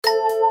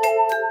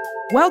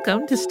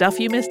Welcome to Stuff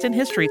You Missed in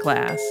History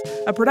Class,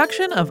 a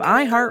production of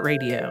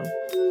iHeartRadio.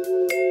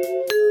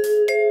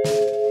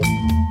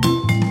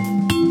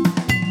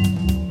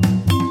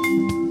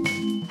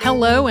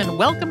 Hello and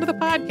welcome to the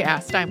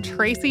podcast. I'm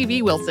Tracy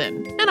V.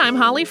 Wilson. And I'm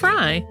Holly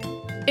Fry.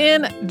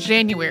 In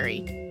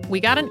January, we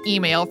got an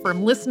email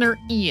from listener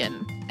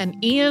Ian, and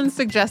Ian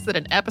suggested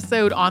an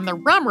episode on the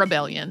Rum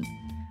Rebellion.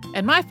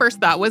 And my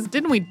first thought was,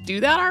 didn't we do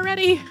that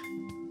already?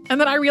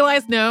 And then I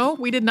realized, no,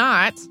 we did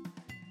not.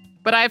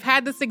 But I've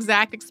had this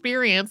exact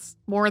experience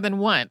more than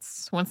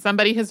once when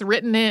somebody has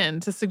written in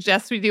to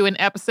suggest we do an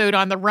episode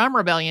on the Rum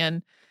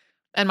Rebellion.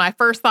 And my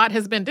first thought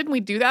has been, didn't we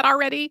do that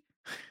already?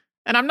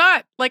 And I'm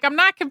not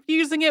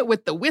confusing it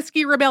with the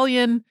Whiskey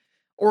Rebellion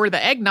or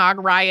the Eggnog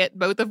Riot,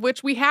 both of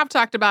which we have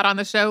talked about on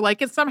the show.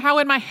 Like, it's somehow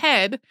in my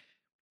head,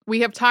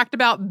 we have talked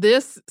about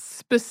this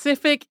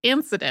specific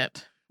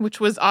incident, which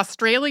was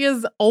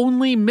Australia's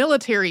only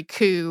military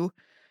coup.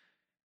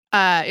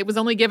 It was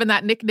only given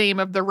that nickname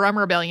of the Rum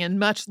Rebellion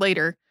much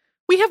later.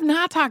 We have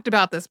not talked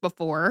about this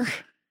before.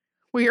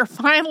 We are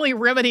finally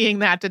remedying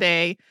that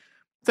today.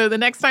 So the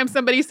next time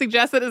somebody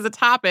suggests it as a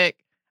topic,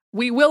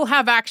 we will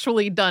have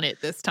actually done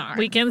it this time.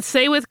 We can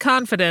say with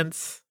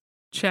confidence,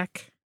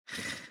 check.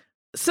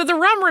 So the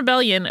Rum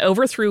Rebellion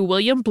overthrew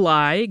William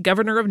Bligh,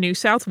 governor of New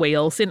South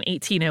Wales, in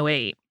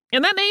 1808.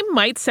 And that name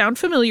might sound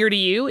familiar to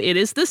you. It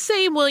is the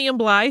same William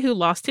Bligh who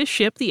lost his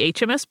ship, the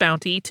HMS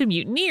Bounty, to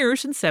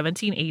mutineers in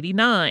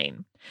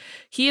 1789.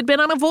 He had been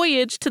on a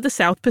voyage to the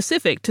South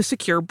Pacific to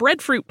secure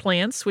breadfruit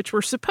plants, which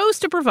were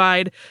supposed to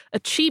provide a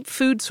cheap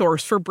food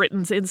source for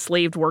Britain's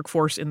enslaved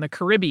workforce in the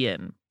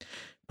Caribbean.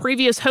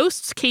 Previous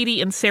hosts,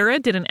 Katie and Sarah,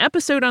 did an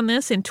episode on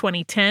this in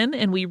 2010,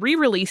 and we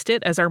re-released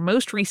it as our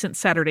most recent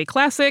Saturday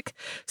classic.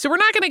 So we're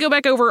not going to go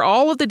back over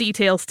all of the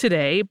details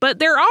today, but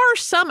there are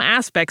some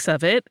aspects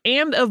of it,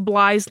 and of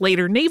Bligh's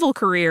later naval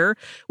career,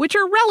 which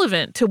are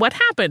relevant to what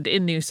happened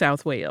in New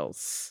South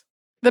Wales.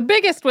 The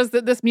biggest was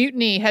that this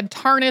mutiny had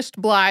tarnished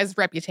Bligh's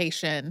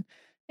reputation.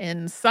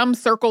 In some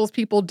circles,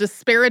 people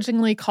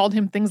disparagingly called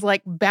him things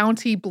like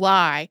Bounty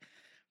Bligh.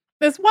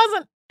 This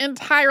wasn't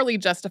entirely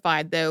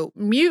justified, though.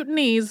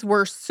 Mutinies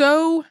were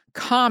so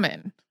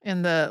common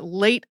in the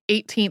late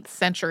 18th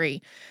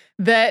century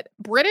that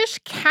British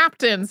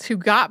captains who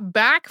got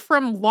back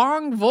from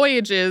long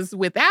voyages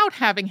without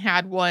having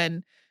had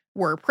one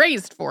were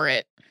praised for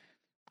it.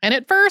 And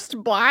at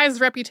first,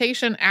 Bligh's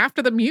reputation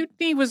after the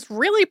mutiny was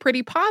really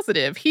pretty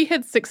positive. He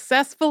had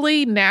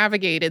successfully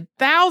navigated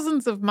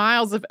thousands of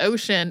miles of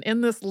ocean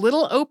in this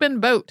little open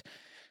boat,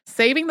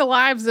 saving the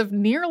lives of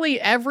nearly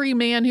every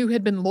man who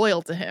had been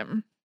loyal to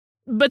him.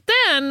 But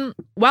then,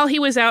 while he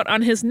was out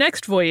on his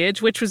next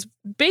voyage, which was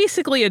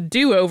basically a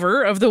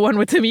do-over of the one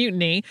with the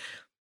mutiny,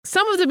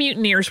 some of the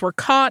mutineers were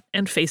caught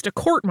and faced a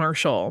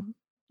court-martial.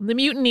 The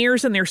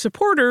mutineers and their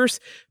supporters,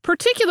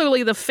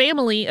 particularly the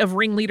family of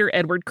ringleader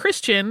Edward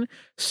Christian,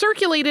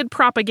 circulated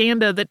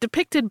propaganda that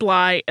depicted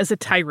Bligh as a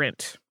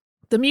tyrant.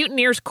 The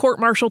mutineers'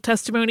 court-martial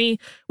testimony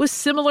was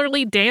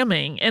similarly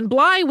damning, and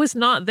Bligh was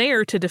not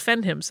there to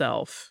defend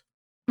himself.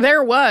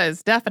 There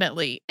was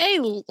definitely a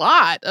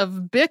lot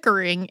of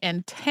bickering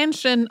and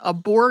tension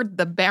aboard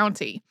the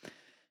Bounty.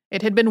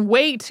 It had been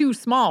way too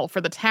small for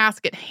the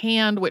task at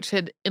hand, which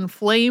had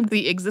inflamed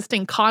the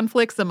existing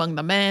conflicts among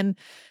the men.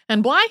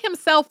 And Bligh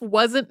himself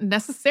wasn't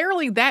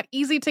necessarily that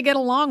easy to get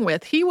along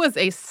with. He was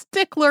a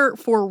stickler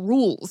for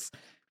rules.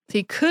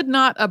 He could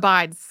not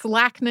abide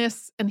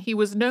slackness, and he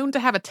was known to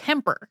have a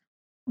temper.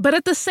 But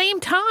at the same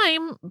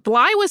time,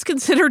 Bligh was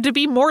considered to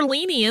be more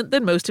lenient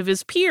than most of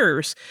his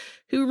peers,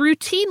 who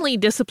routinely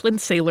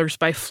disciplined sailors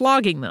by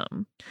flogging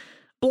them.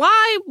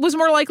 Bligh was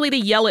more likely to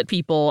yell at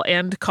people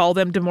and call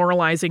them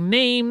demoralizing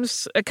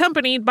names,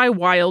 accompanied by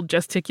wild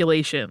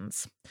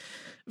gesticulations.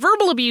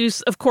 Verbal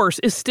abuse, of course,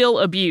 is still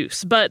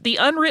abuse, but the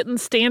unwritten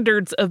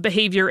standards of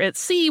behavior at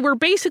sea were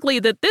basically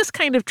that this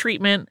kind of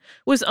treatment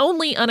was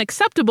only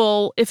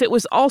unacceptable if it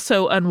was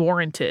also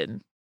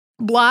unwarranted.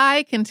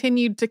 Bligh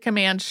continued to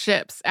command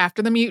ships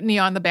after the mutiny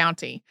on the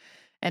Bounty,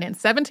 and in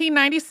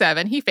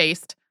 1797 he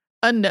faced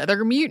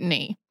another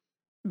mutiny.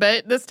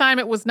 But this time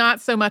it was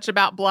not so much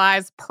about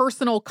Bligh's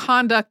personal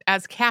conduct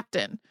as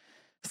captain.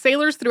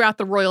 Sailors throughout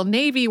the Royal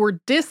Navy were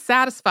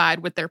dissatisfied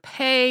with their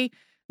pay,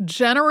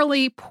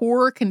 generally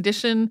poor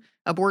condition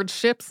aboard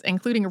ships,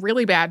 including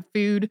really bad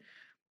food.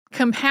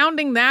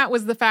 Compounding that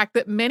was the fact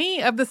that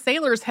many of the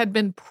sailors had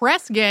been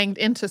press-ganged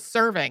into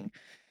serving.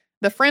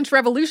 The French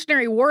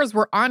Revolutionary Wars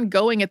were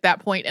ongoing at that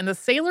point, and the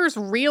sailors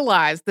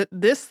realized that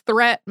this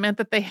threat meant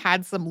that they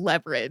had some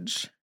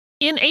leverage.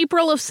 In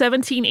April of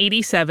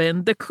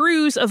 1787, the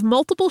crews of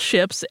multiple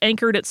ships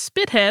anchored at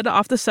Spithead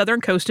off the southern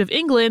coast of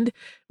England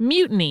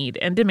mutinied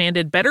and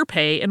demanded better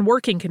pay and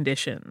working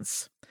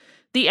conditions.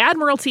 The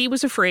Admiralty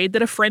was afraid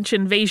that a French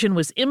invasion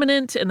was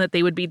imminent and that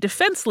they would be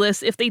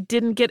defenseless if they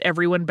didn't get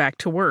everyone back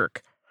to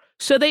work.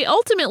 So they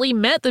ultimately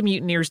met the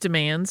mutineers'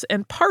 demands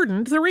and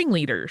pardoned the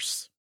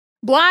ringleaders.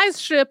 Bligh's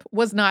ship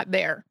was not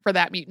there for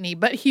that mutiny,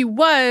 but he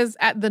was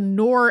at the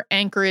Nore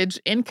anchorage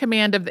in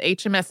command of the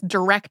HMS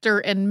Director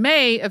in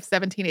May of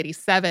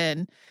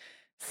 1787.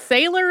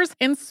 Sailors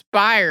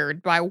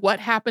inspired by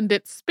what happened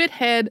at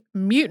Spithead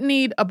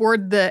mutinied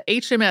aboard the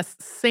HMS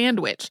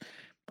Sandwich,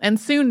 and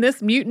soon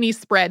this mutiny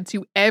spread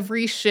to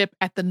every ship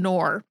at the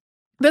Nore.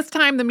 This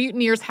time, the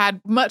mutineers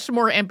had much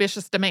more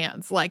ambitious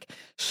demands, like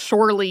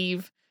shore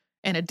leave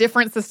and a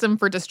different system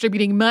for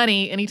distributing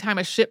money anytime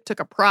a ship took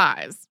a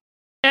prize.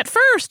 At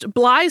first,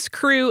 Bligh's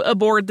crew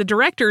aboard the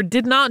Director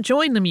did not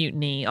join the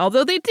mutiny,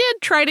 although they did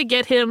try to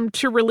get him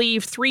to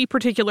relieve 3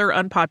 particular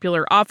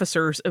unpopular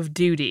officers of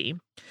duty.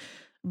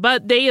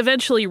 But they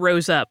eventually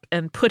rose up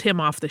and put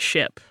him off the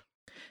ship.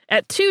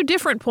 At 2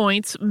 different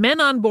points, men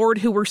on board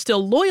who were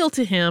still loyal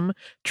to him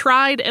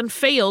tried and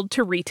failed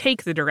to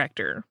retake the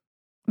Director.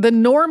 The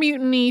Nore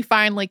mutiny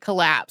finally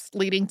collapsed,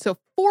 leading to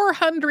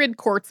 400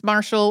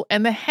 courts-martial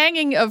and the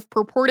hanging of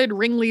purported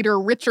ringleader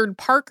Richard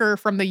Parker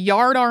from the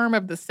yardarm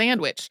of the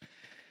Sandwich.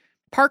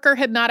 Parker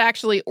had not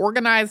actually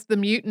organized the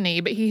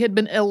mutiny, but he had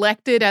been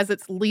elected as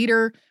its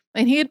leader,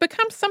 and he had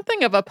become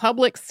something of a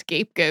public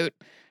scapegoat.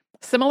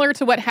 Similar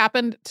to what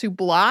happened to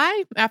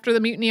Bligh after the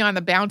mutiny on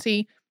the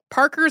Bounty,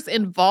 Parker's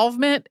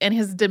involvement and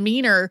his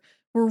demeanor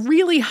were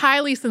really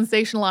highly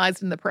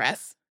sensationalized in the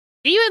press.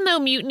 Even though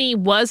mutiny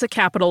was a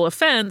capital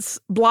offense,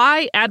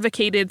 Bligh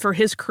advocated for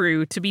his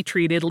crew to be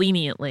treated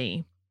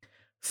leniently.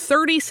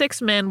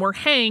 36 men were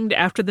hanged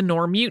after the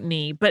Nore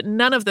mutiny, but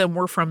none of them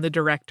were from the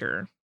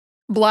Director.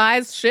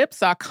 Bligh's ship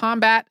saw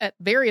combat at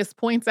various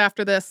points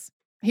after this.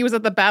 He was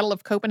at the Battle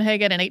of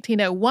Copenhagen in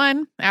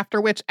 1801, after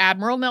which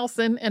Admiral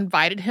Nelson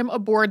invited him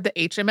aboard the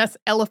HMS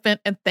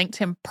Elephant and thanked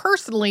him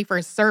personally for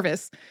his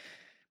service.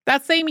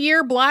 That same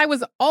year, Bligh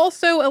was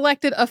also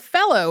elected a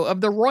Fellow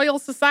of the Royal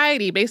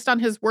Society based on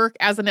his work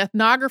as an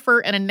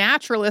ethnographer and a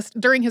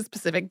naturalist during his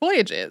Pacific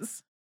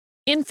voyages.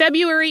 In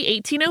February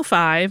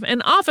 1805,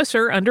 an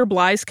officer under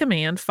Bligh's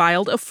command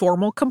filed a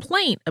formal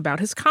complaint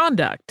about his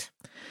conduct.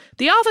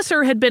 The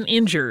officer had been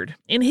injured,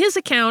 in his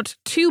account,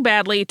 too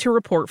badly to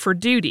report for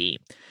duty.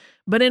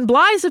 But in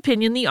Bligh's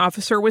opinion, the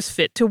officer was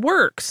fit to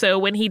work, so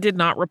when he did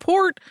not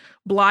report,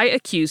 Bligh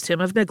accused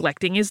him of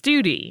neglecting his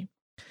duty.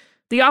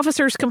 The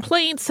officer's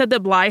complaint said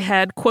that Bligh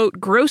had, quote,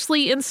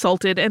 grossly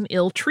insulted and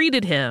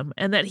ill-treated him,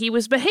 and that he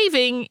was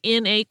behaving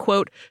in a,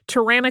 quote,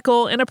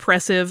 tyrannical and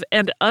oppressive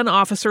and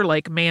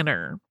unofficer-like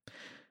manner.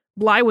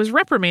 Bligh was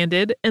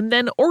reprimanded and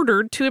then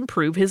ordered to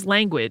improve his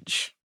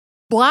language.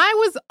 Bligh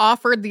was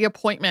offered the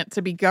appointment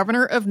to be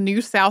governor of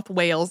New South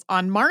Wales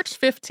on March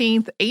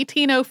 15th,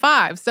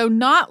 1805, so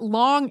not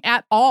long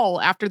at all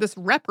after this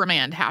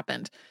reprimand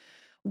happened.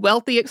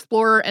 Wealthy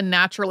explorer and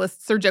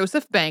naturalist Sir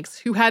Joseph Banks,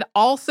 who had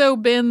also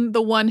been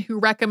the one who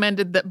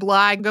recommended that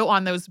Bligh go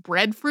on those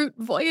breadfruit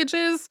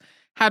voyages,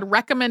 had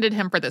recommended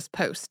him for this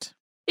post.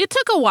 It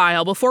took a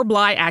while before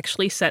Bligh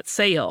actually set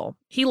sail.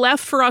 He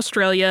left for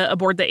Australia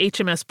aboard the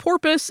HMS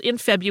Porpoise in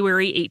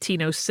February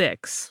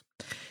 1806.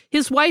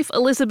 His wife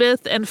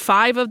Elizabeth and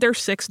 5 of their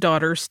 6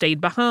 daughters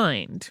stayed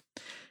behind.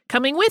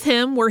 Coming with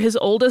him were his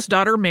oldest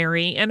daughter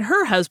Mary and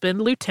her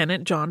husband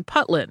Lieutenant John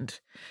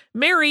Putland.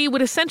 Mary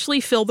would essentially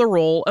fill the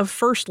role of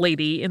First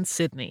Lady in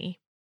Sydney.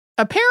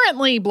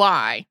 Apparently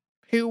Bligh,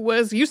 who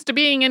was used to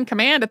being in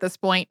command at this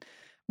point,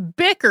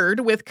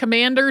 bickered with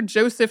Commander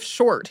Joseph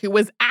Short, who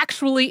was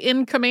actually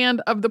in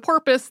command of the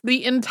Porpoise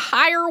the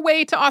entire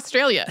way to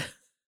Australia.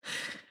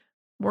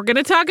 We're going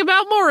to talk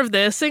about more of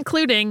this,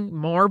 including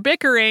more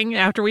bickering,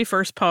 after we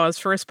first pause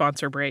for a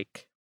sponsor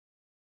break.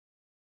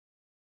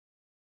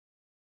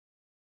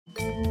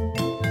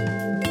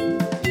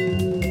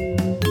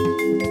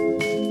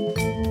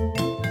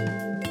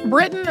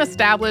 Britain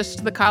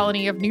established the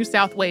colony of New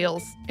South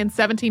Wales in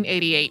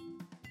 1788.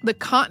 The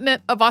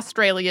continent of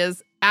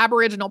Australia's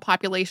Aboriginal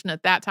population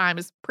at that time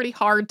is pretty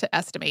hard to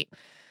estimate,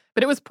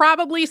 but it was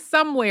probably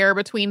somewhere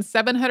between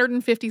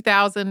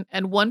 750,000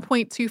 and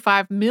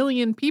 1.25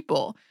 million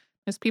people,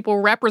 as people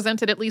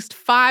represented at least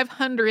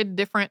 500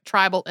 different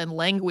tribal and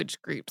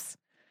language groups.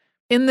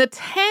 In the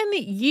 10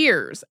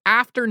 years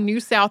after New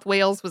South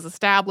Wales was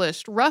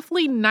established,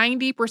 roughly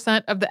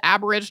 90% of the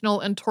Aboriginal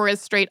and Torres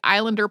Strait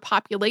Islander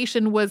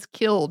population was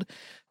killed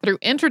through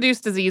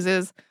introduced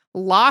diseases,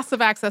 loss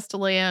of access to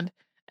land,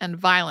 and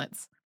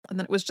violence. And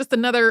then it was just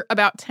another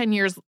about 10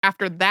 years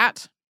after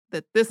that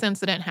this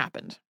incident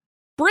happened.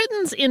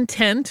 Britain's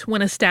intent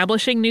when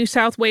establishing New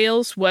South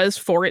Wales was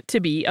for it to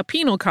be a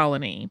penal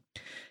colony.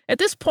 At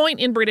this point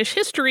in British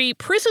history,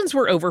 prisons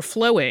were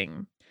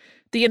overflowing.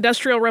 The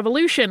Industrial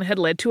Revolution had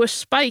led to a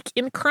spike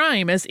in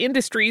crime as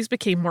industries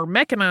became more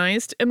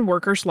mechanized and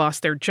workers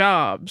lost their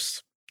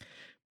jobs.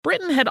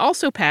 Britain had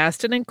also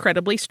passed an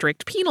incredibly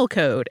strict penal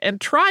code, and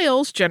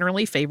trials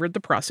generally favored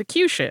the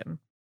prosecution.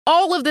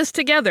 All of this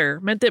together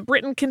meant that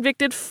Britain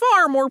convicted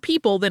far more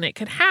people than it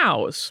could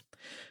house.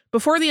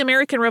 Before the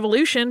American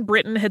Revolution,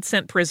 Britain had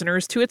sent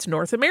prisoners to its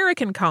North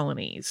American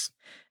colonies.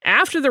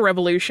 After the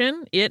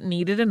Revolution, it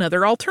needed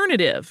another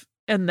alternative,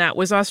 and that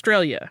was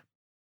Australia.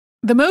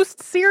 The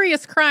most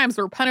serious crimes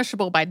were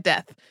punishable by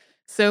death,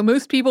 so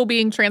most people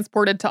being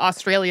transported to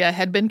Australia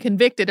had been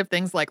convicted of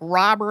things like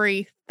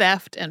robbery,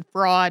 theft, and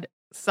fraud.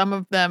 Some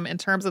of them, in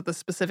terms of the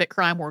specific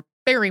crime, were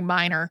very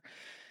minor.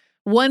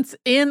 Once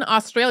in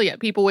Australia,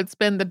 people would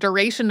spend the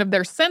duration of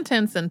their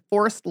sentence in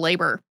forced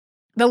labor.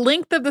 The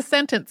length of the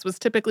sentence was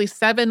typically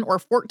 7 or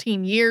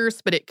 14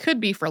 years, but it could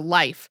be for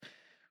life.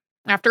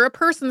 After a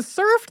person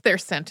served their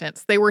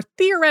sentence, they were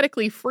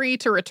theoretically free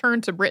to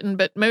return to Britain,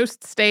 but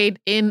most stayed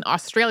in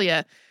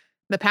Australia.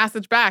 The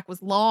passage back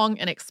was long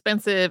and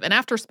expensive, and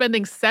after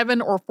spending 7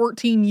 or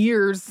 14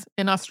 years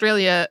in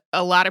Australia,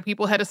 a lot of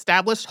people had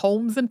established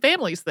homes and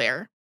families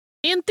there.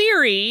 In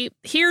theory,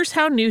 here's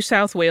how New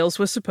South Wales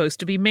was supposed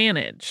to be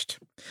managed.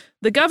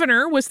 The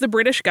governor was the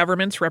British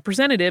government's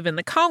representative in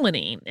the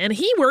colony, and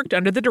he worked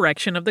under the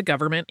direction of the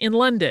government in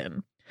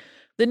London.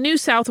 The New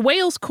South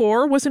Wales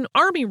Corps was an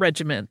army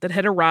regiment that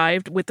had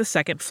arrived with the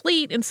Second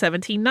Fleet in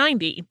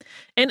 1790,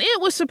 and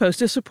it was supposed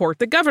to support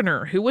the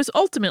governor, who was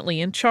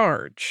ultimately in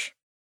charge.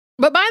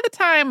 But by the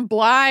time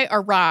Bligh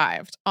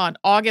arrived on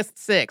August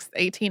 6,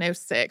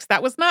 1806,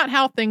 that was not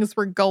how things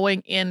were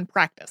going in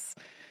practice.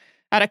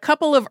 At a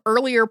couple of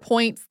earlier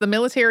points, the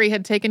military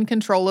had taken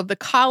control of the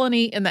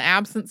colony in the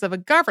absence of a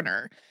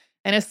governor,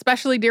 and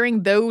especially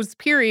during those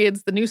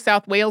periods, the New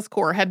South Wales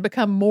Corps had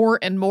become more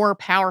and more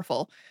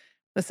powerful.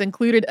 This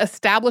included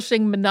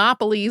establishing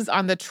monopolies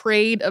on the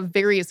trade of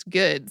various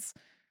goods.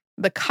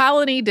 The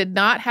colony did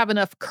not have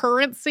enough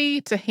currency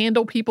to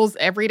handle people's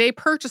everyday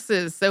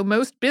purchases, so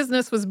most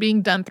business was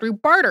being done through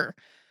barter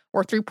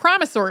or through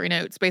promissory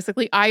notes,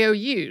 basically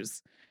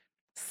IOUs.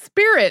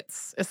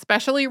 Spirits,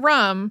 especially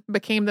rum,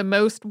 became the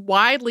most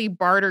widely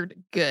bartered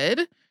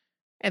good.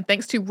 And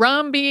thanks to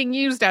rum being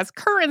used as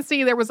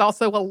currency, there was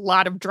also a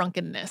lot of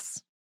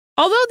drunkenness.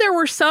 Although there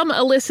were some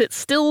illicit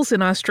stills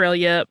in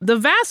Australia, the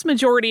vast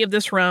majority of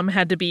this rum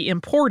had to be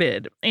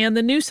imported, and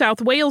the New South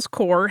Wales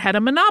Corps had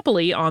a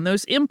monopoly on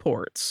those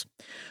imports.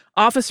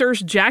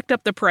 Officers jacked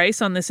up the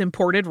price on this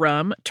imported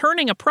rum,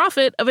 turning a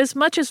profit of as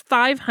much as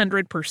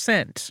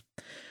 500%.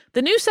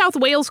 The New South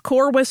Wales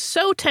Corps was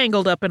so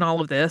tangled up in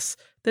all of this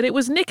that it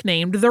was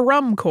nicknamed the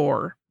Rum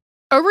Corps.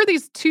 Over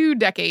these 2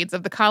 decades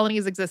of the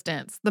colony's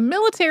existence, the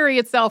military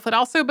itself had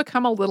also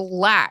become a little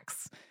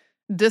lax.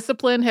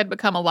 Discipline had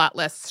become a lot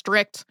less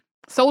strict.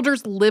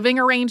 Soldiers' living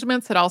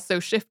arrangements had also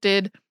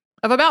shifted.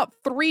 Of about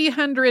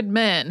 300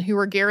 men who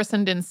were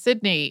garrisoned in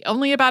Sydney,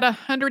 only about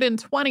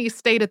 120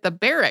 stayed at the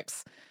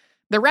barracks.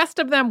 The rest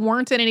of them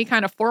weren't in any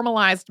kind of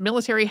formalized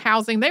military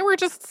housing. They were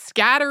just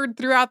scattered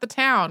throughout the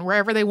town,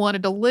 wherever they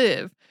wanted to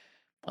live.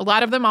 A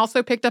lot of them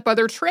also picked up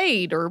other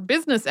trade or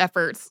business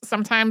efforts.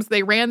 Sometimes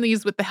they ran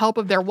these with the help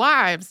of their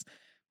wives.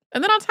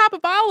 And then on top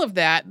of all of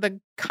that, the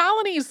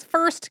colony's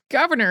first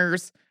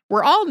governors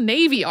were all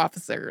Navy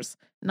officers,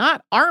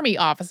 not Army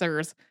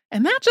officers.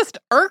 And that just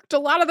irked a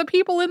lot of the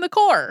people in the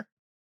Corps.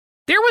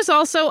 There was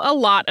also a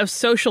lot of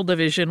social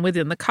division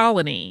within the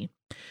colony.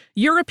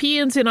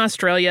 Europeans in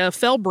Australia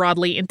fell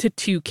broadly into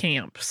 2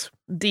 camps.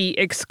 The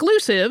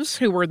exclusives,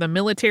 who were the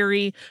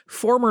military,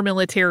 former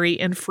military,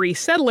 and free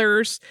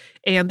settlers,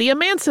 and the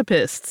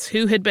emancipists,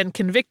 who had been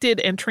convicted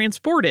and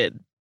transported.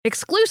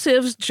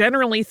 Exclusives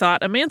generally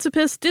thought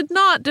emancipists did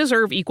not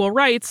deserve equal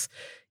rights,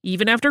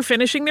 even after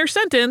finishing their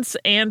sentence,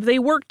 and they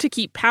worked to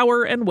keep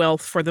power and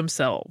wealth for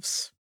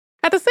themselves.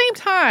 At the same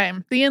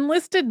time, the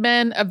enlisted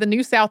men of the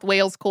New South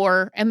Wales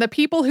Corps and the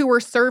people who were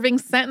serving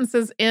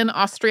sentences in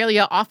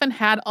Australia often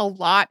had a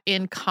lot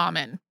in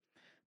common.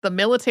 The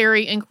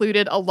military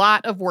included a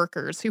lot of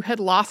workers who had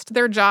lost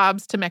their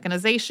jobs to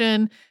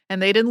mechanization,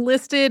 and they'd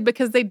enlisted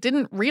because they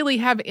didn't really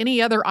have any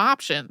other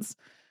options.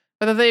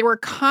 Whether they were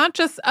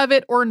conscious of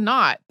it or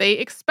not, they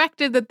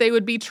expected that they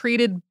would be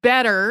treated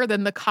better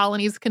than the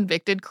colony's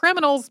convicted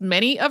criminals,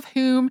 many of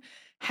whom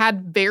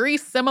had very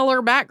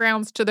similar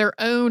backgrounds to their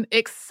own,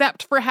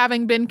 except for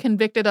having been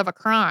convicted of a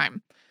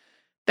crime.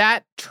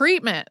 That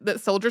treatment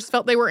that soldiers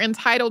felt they were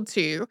entitled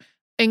to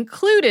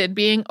included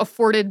being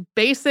afforded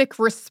basic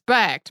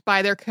respect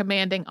by their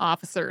commanding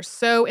officers.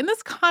 So in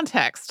this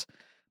context,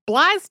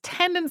 Bligh's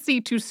tendency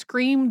to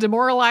scream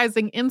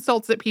demoralizing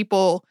insults at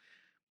people,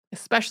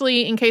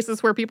 especially in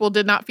cases where people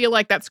did not feel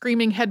like that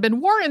screaming had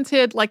been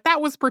warranted, like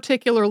that was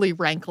particularly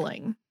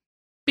rankling.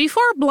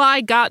 Before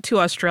Bligh got to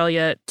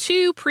Australia,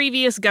 2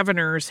 previous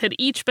governors had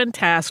each been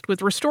tasked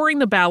with restoring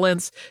the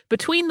balance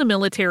between the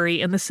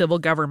military and the civil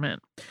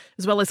government,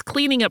 as well as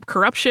cleaning up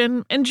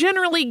corruption and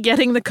generally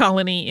getting the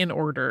colony in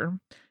order.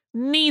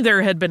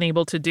 Neither had been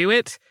able to do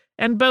it,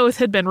 and both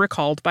had been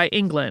recalled by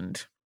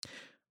England.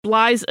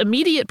 Bligh's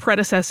immediate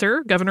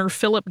predecessor, Governor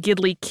Philip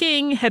Gidley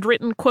King, had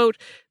written, quote,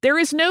 "There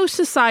is no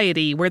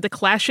society where the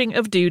clashing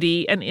of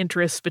duty and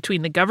interests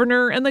between the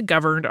governor and the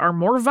governed are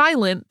more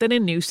violent than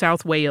in New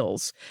South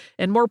Wales,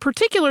 and more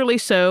particularly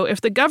so if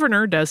the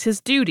governor does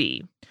his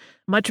duty.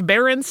 Much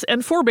bearance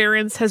and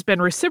forbearance has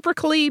been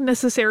reciprocally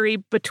necessary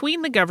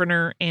between the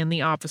governor and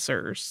the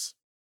officers."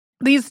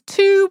 These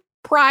 2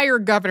 prior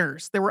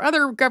governors, there were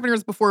other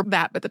governors before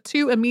that, but the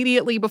 2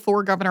 immediately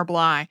before Governor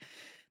Bligh,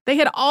 they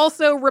had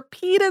also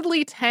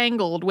repeatedly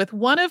tangled with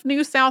one of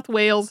New South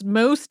Wales'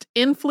 most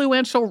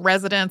influential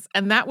residents,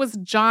 and that was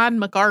John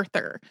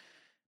MacArthur.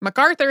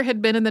 MacArthur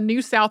had been in the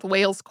New South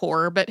Wales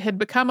Corps, but had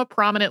become a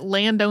prominent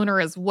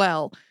landowner as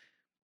well.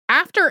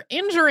 After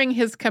injuring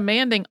his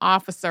commanding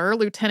officer,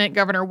 Lieutenant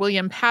Governor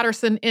William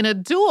Patterson, in a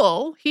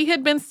duel, he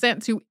had been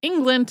sent to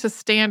England to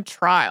stand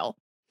trial.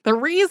 The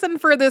reason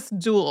for this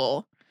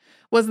duel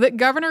was that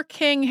Governor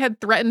King had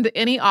threatened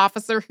any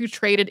officer who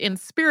traded in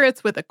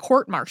spirits with a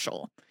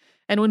court-martial.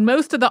 And when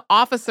most of the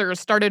officers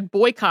started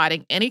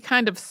boycotting any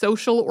kind of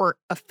social or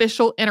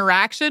official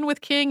interaction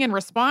with King in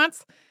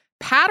response,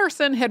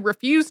 Patterson had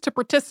refused to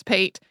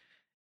participate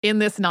in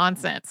this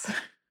nonsense.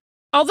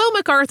 Although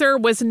MacArthur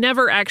was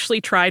never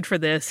actually tried for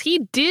this,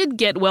 he did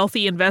get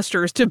wealthy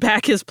investors to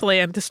back his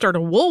plan to start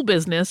a wool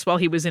business while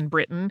he was in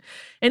Britain,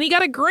 and he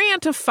got a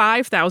grant of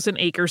 5,000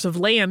 acres of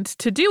land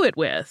to do it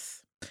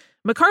with.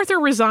 MacArthur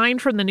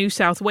resigned from the New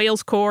South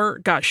Wales Corps,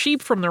 got sheep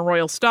from the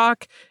royal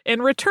stock,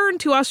 and returned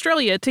to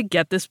Australia to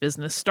get this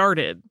business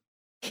started.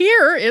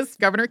 Here is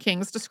Governor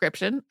King's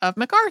description of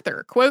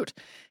MacArthur. Quote,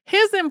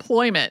 his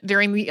employment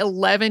during the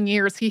 11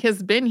 years he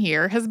has been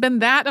here has been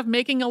that of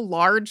making a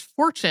large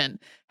fortune,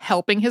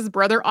 helping his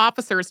brother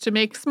officers to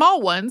make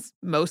small ones,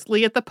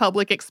 mostly at the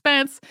public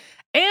expense,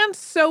 and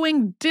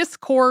sowing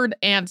discord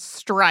and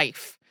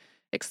strife.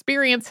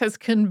 Experience has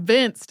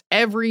convinced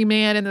every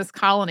man in this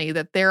colony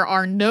that there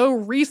are no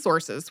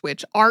resources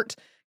which art,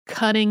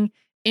 cunning,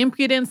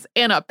 impudence,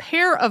 and a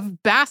pair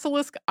of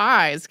basilisk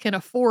eyes can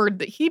afford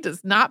that he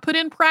does not put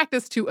in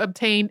practice to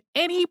obtain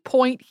any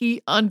point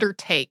he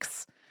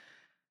undertakes.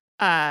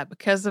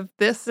 Because of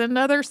this and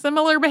other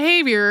similar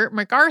behavior,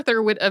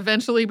 MacArthur would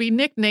eventually be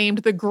nicknamed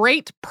the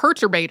Great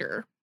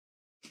Perturbator.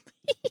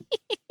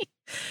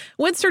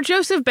 When Sir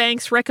Joseph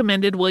Banks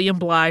recommended William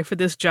Bligh for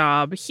this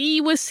job, he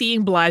was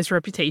seeing Bligh's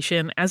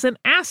reputation as an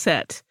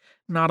asset,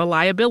 not a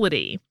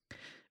liability.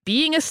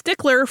 Being a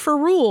stickler for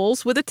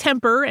rules with a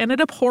temper and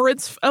an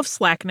abhorrence of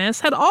slackness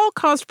had all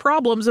caused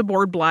problems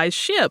aboard Bligh's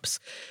ships.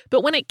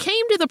 But when it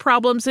came to the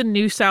problems in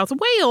New South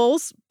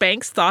Wales,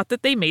 Banks thought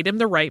that they made him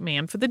the right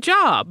man for the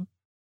job.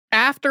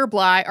 After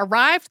Bligh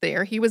arrived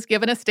there, he was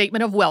given a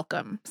statement of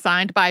welcome,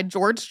 signed by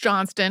George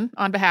Johnston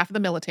on behalf of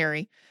the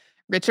military,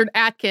 Richard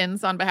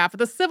Atkins on behalf of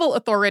the civil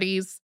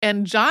authorities,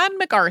 and John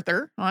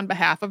MacArthur on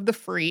behalf of the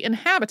free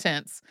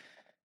inhabitants.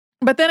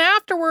 But then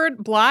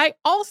afterward, Bligh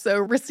also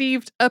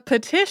received a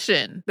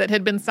petition that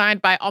had been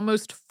signed by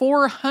almost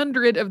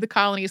 400 of the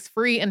colony's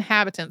free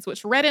inhabitants,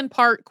 which read in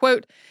part,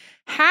 quote,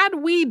 had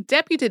we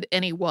deputed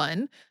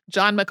anyone,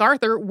 John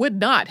MacArthur would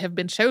not have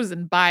been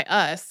chosen by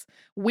us,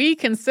 we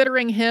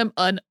considering him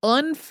an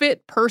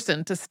unfit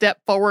person to step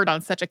forward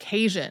on such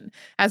occasion,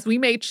 as we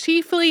may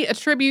chiefly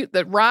attribute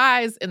the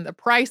rise in the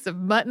price of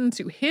mutton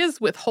to his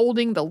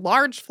withholding the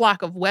large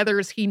flock of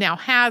wethers he now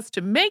has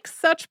to make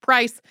such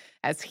price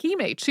as he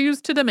may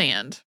choose to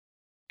demand.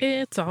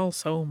 It's all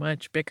so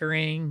much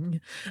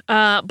bickering.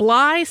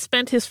 Bligh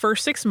spent his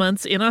first 6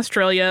 months in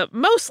Australia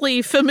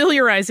mostly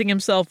familiarizing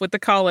himself with the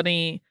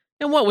colony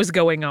and what was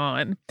going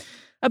on.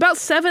 About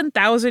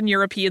 7,000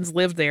 Europeans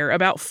lived there,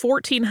 about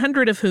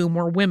 1,400 of whom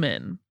were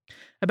women.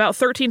 About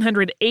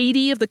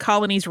 1,380 of the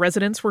colony's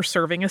residents were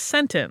serving a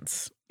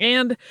sentence.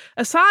 And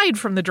aside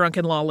from the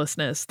drunken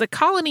lawlessness, the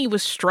colony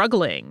was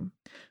struggling.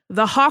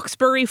 The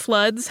Hawkesbury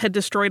floods had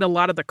destroyed a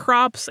lot of the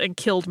crops and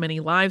killed many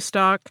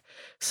livestock.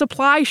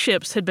 Supply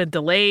ships had been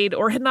delayed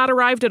or had not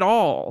arrived at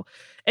all.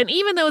 And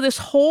even though this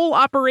whole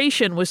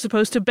operation was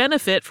supposed to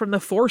benefit from the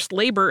forced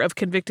labor of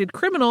convicted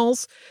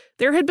criminals,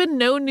 there had been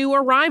no new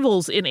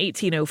arrivals in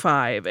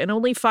 1805 and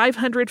only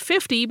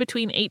 550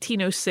 between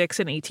 1806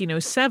 and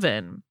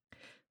 1807.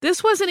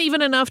 This wasn't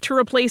even enough to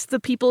replace the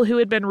people who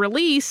had been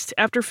released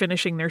after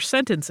finishing their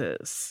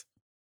sentences.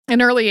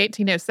 In early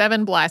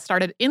 1807, Bligh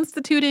started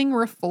instituting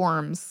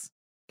reforms.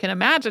 Can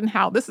imagine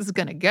how this is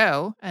going to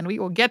go, and we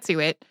will get to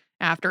it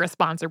after a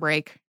sponsor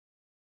break.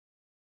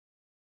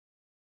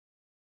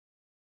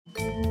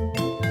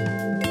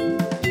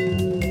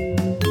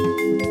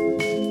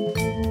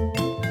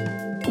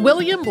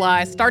 William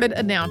Bligh started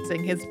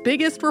announcing his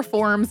biggest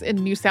reforms in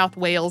New South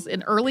Wales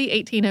in early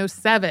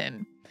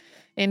 1807.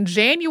 In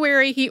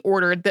January, he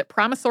ordered that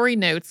promissory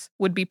notes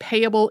would be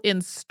payable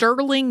in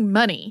sterling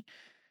money.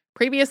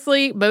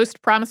 Previously,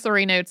 most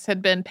promissory notes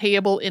had been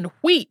payable in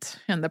wheat,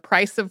 and the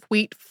price of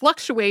wheat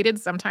fluctuated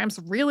sometimes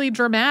really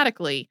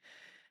dramatically.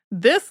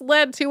 This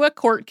led to a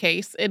court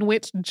case in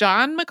which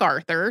John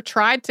MacArthur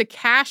tried to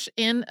cash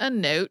in a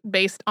note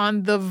based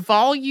on the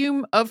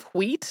volume of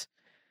wheat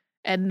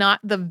and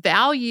not the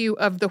value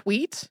of the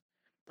wheat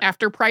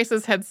after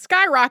prices had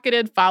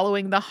skyrocketed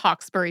following the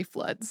Hawkesbury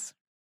floods.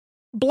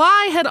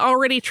 Bligh had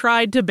already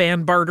tried to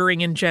ban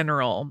bartering in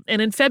general, and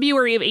in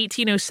February of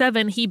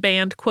 1807 he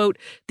banned, quote,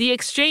 the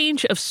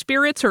exchange of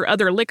spirits or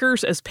other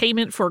liquors as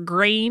payment for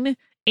grain,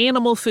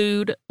 animal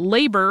food,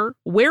 labor,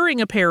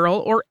 wearing apparel,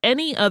 or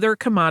any other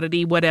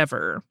commodity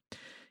whatever.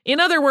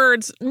 In other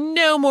words,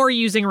 no more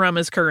using rum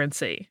as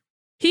currency.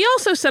 He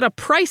also set a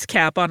price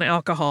cap on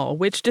alcohol,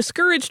 which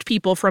discouraged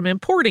people from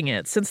importing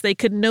it since they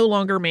could no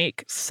longer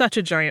make such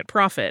a giant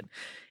profit.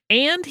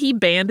 And he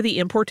banned the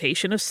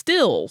importation of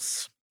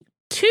stills.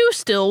 2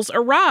 stills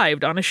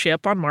arrived on a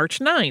ship on March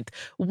 9th,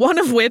 one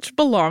of which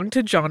belonged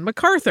to John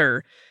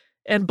MacArthur.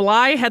 And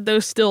Bligh had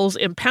those stills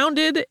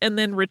impounded and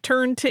then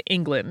returned to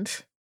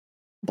England.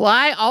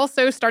 Bligh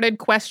also started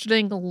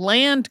questioning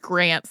land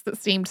grants that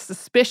seemed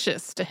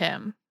suspicious to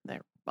him.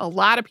 A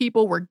lot of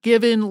people were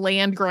given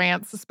land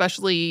grants,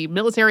 especially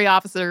military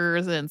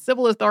officers and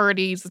civil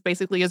authorities,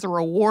 basically as a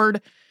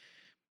reward.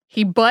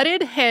 He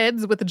butted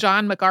heads with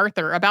John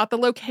MacArthur about the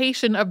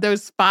location of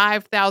those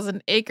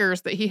 5,000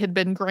 acres that he had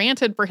been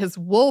granted for his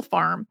wool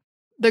farm.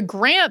 The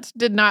grant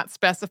did not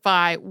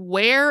specify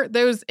where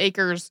those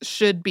acres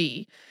should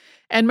be,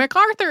 and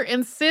MacArthur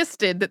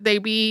insisted that they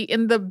be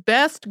in the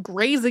best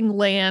grazing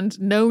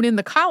land known in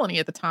the colony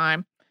at the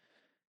time.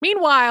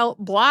 Meanwhile,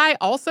 Bligh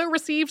also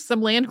received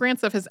some land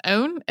grants of his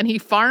own, and he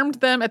farmed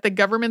them at the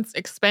government's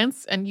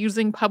expense and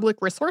using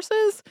public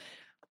resources.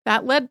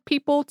 That led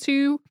people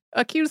to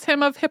accuse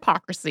him of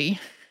hypocrisy.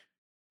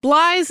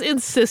 Bligh's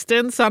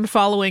insistence on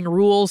following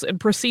rules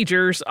and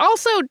procedures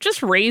also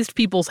just raised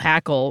people's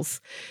hackles.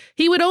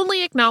 He would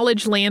only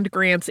acknowledge land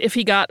grants if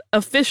he got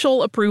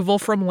official approval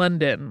from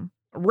London.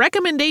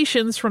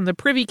 Recommendations from the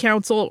Privy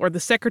Council or the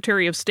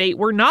Secretary of State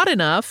were not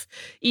enough,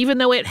 even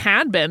though it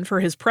had been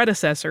for his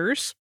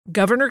predecessors.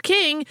 Governor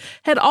King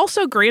had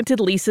also granted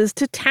leases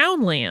to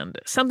town land,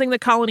 something the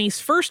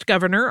colony's first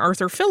governor,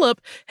 Arthur Phillip,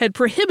 had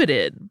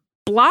prohibited.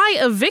 Bligh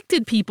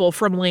evicted people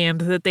from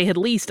land that they had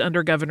leased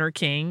under Governor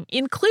King,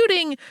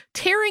 including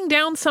tearing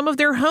down some of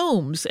their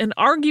homes and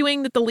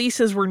arguing that the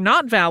leases were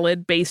not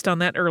valid based on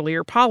that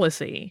earlier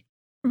policy.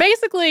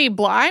 Basically,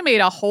 Bligh made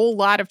a whole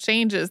lot of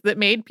changes that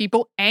made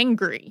people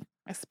angry,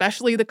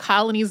 especially the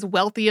colony's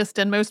wealthiest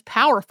and most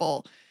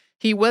powerful.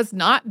 He was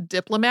not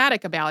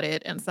diplomatic about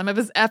it, and some of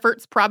his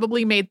efforts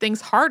probably made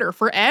things harder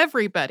for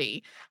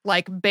everybody,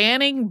 like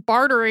banning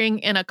bartering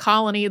in a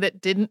colony that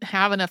didn't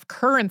have enough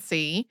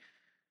currency.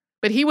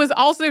 But he was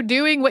also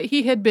doing what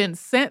he had been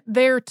sent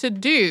there to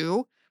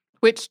do,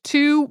 which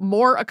two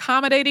more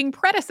accommodating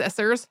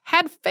predecessors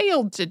had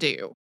failed to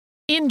do.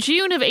 In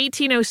June of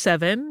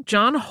 1807,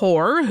 John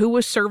Hoare, who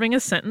was serving a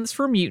sentence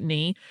for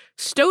mutiny,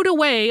 stowed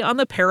away on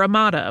the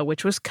Parramatta,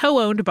 which was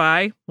co-owned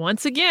by,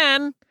 once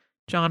again,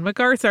 John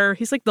MacArthur.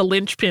 He's like the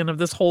linchpin of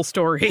this whole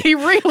story. He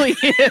really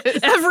is.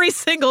 Every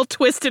single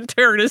twist and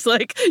turn is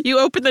like, you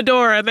open the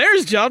door and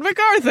there's John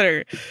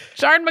MacArthur.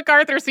 John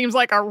MacArthur seems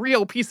like a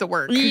real piece of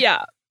work.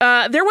 Yeah.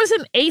 There was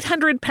an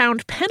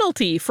 800-pound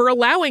penalty for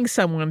allowing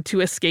someone to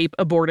escape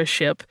aboard a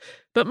ship,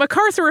 but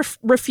MacArthur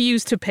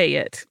refused to pay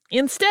it.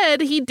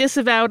 Instead, he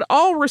disavowed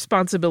all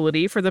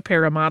responsibility for the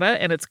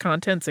Parramatta and its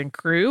contents and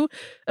crew,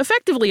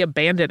 effectively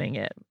abandoning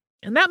it.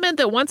 And that meant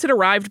that once it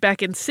arrived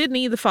back in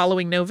Sydney the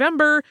following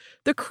November,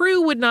 the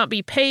crew would not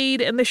be paid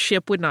and the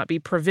ship would not be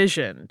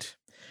provisioned.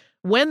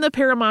 When the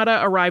Parramatta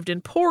arrived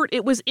in port,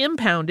 it was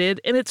impounded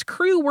and its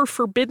crew were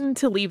forbidden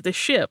to leave the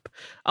ship,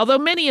 although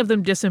many of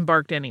them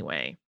disembarked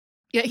anyway.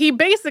 Yeah, he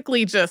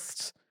basically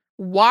just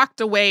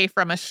walked away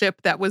from a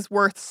ship that was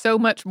worth so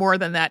much more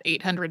than that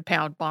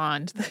 800-pound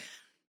bond.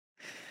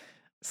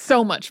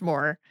 So much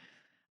more.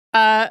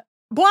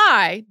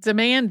 Bligh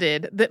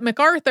demanded that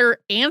MacArthur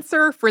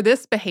answer for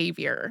this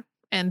behavior,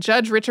 and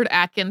Judge Richard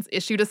Atkins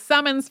issued a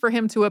summons for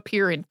him to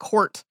appear in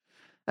court.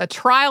 A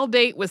trial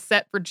date was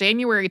set for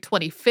January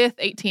 25th,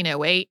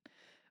 1808,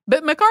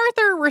 but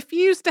MacArthur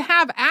refused to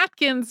have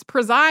Atkins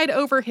preside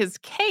over his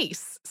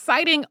case,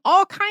 citing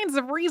all kinds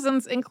of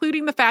reasons,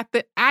 including the fact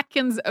that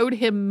Atkins owed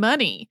him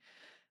money.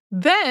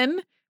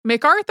 Then,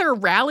 MacArthur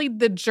rallied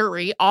the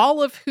jury,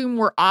 all of whom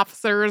were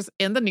officers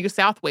in the New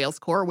South Wales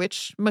Corps,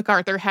 which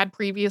MacArthur had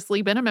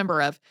previously been a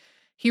member of.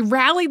 He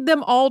rallied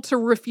them all to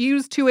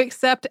refuse to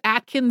accept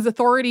Atkins'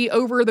 authority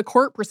over the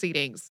court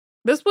proceedings.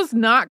 This was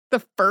not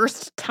the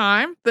first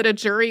time that a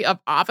jury of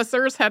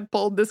officers had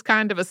pulled this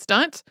kind of a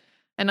stunt,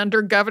 and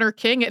under Governor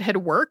King it had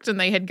worked and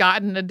they had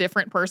gotten a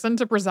different person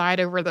to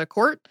preside over the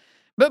court.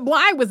 But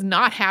Bligh was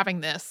not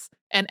having this,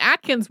 and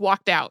Atkins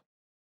walked out.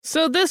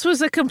 So this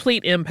was a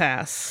complete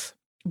impasse.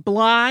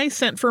 Bligh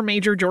sent for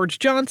Major George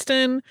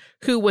Johnston,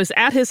 who was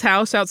at his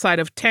house outside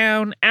of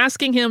town,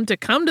 asking him to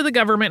come to the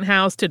government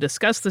house to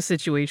discuss the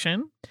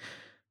situation.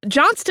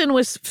 Johnston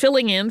was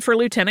filling in for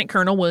Lieutenant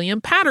Colonel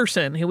William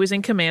Patterson, who was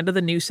in command of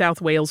the New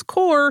South Wales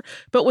Corps,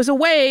 but was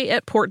away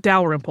at Port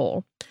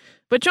Dalrymple.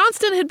 But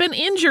Johnston had been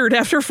injured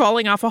after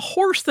falling off a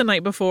horse the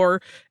night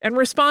before and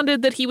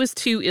responded that he was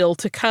too ill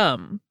to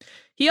come.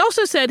 He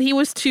also said he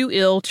was too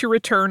ill to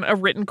return a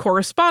written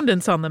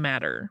correspondence on the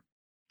matter.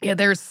 Yeah,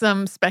 there's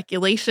some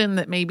speculation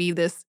that maybe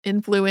this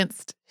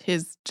influenced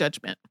his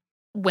judgment.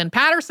 When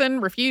Patterson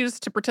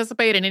refused to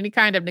participate in any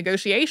kind of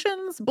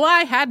negotiations,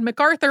 Bligh had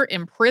MacArthur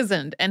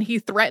imprisoned, and he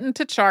threatened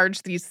to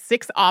charge these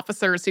 6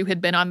 officers who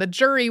had been on the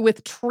jury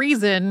with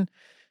treason.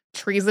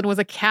 Treason was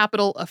a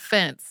capital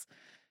offense.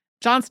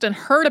 Johnston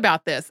heard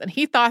about this, and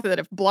he thought that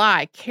if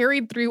Bligh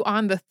carried through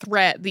on the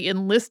threat, the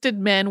enlisted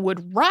men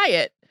would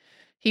riot.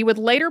 He would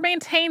later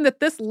maintain that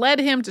this led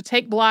him to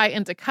take Bligh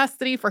into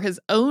custody for his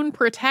own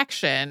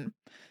protection.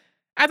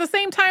 At the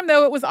same time,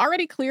 though, it was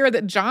already clear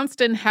that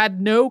Johnston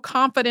had no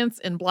confidence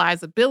in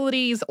Bligh's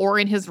abilities or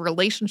in his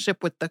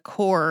relationship with the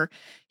Corps.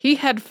 He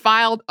had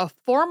filed a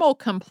formal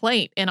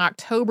complaint in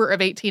October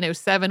of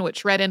 1807,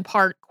 which read in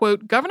part,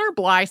 quote, "Governor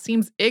Bligh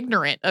seems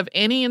ignorant of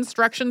any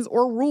instructions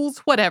or rules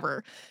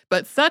whatever,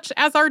 but such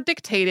as are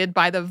dictated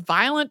by the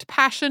violent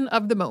passion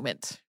of the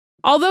moment."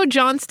 Although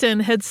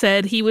Johnston had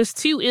said he was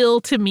too ill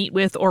to meet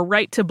with or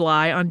write to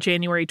Bligh on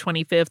January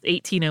 25th,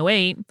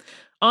 1808,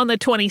 on the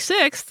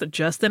 26th,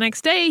 just the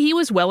next day, he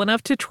was well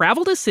enough to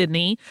travel to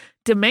Sydney,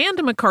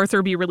 demand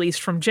MacArthur be released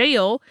from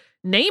jail,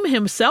 name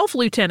himself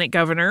lieutenant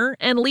governor,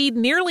 and lead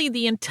nearly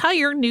the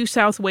entire New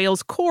South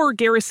Wales Corps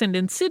garrisoned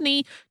in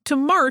Sydney to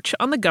march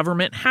on the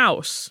government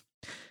house.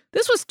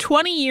 This was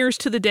 20 years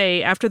to the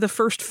day after the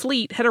first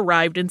fleet had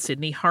arrived in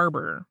Sydney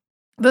Harbor.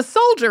 The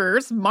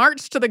soldiers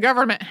marched to the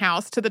government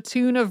house to the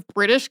tune of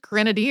British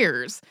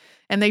grenadiers,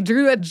 and they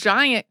drew a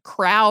giant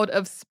crowd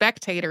of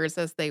spectators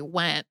as they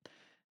went.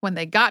 When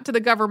they got to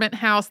the government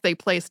house, they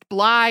placed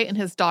Bligh and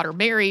his daughter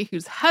Mary,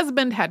 whose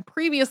husband had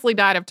previously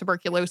died of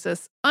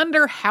tuberculosis,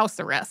 under house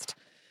arrest.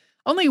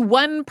 Only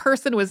one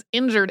person was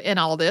injured in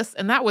all this,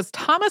 and that was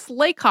Thomas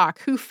Laycock,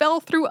 who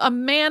fell through a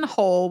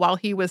manhole while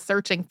he was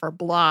searching for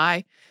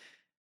Bligh.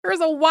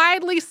 There's a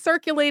widely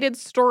circulated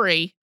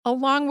story,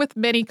 along with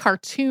many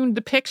cartoon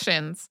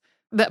depictions,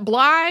 that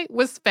Bligh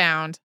was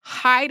found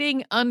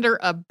hiding under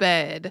a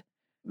bed.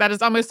 That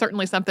is almost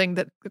certainly something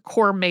that the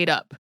Corps made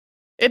up.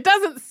 It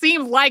doesn't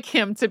seem like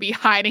him to be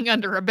hiding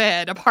under a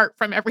bed, apart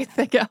from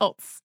everything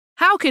else.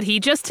 How could he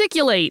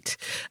gesticulate?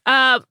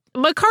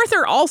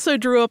 MacArthur also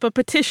drew up a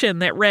petition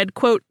that read,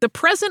 quote, "The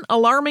present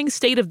alarming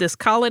state of this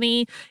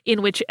colony,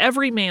 in which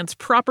every man's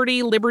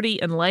property,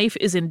 liberty, and life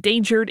is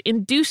endangered,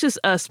 induces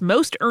us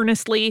most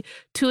earnestly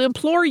to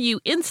implore you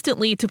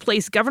instantly to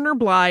place Governor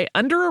Bligh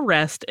under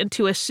arrest and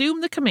to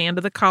assume the command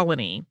of the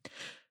colony.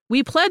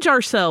 We pledge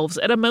ourselves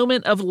at a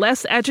moment of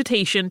less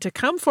agitation to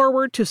come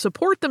forward to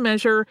support the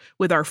measure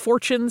with our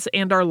fortunes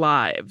and our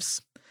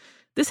lives."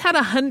 This had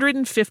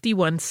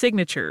 151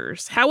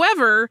 signatures.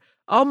 However,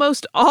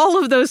 almost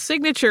all of those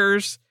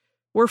signatures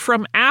were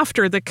from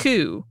after the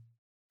coup.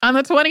 On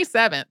the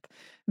 27th,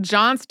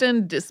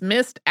 Johnston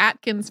dismissed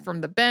Atkins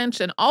from the bench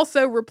and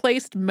also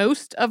replaced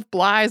most of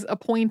Bligh's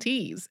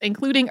appointees,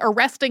 including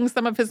arresting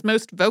some of his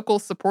most vocal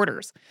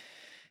supporters.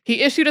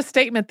 He issued a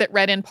statement that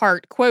read in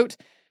part, quote,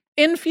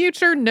 "In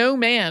future, no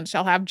man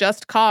shall have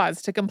just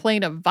cause to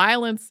complain of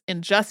violence,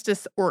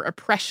 injustice, or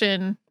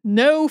oppression.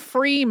 No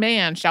free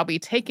man shall be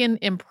taken,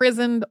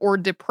 imprisoned, or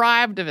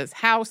deprived of his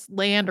house,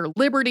 land, or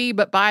liberty,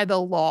 but by the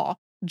law.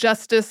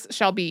 Justice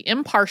shall be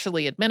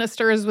impartially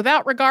administered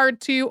without regard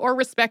to or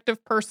respect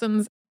of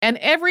persons, and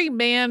every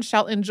man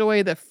shall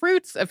enjoy the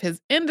fruits of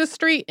his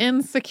industry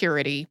in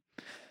security."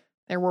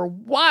 There were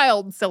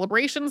wild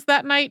celebrations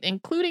that night,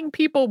 including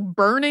people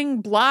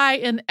burning Bligh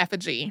in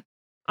effigy.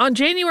 On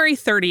January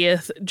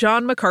 30th,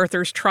 John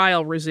MacArthur's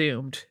trial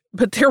resumed,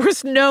 but there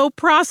was no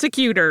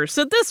prosecutor,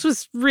 so this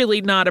was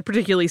really not a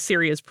particularly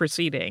serious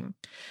proceeding.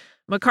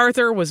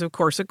 MacArthur was, of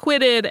course,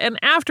 acquitted, and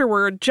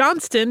afterward,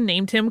 Johnston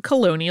named him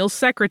colonial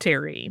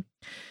secretary.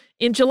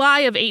 In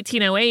July of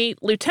 1808,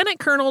 Lieutenant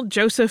Colonel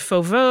Joseph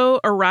Foveaux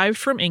arrived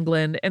from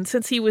England, and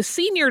since he was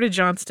senior to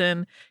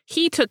Johnston,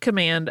 he took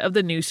command of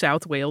the New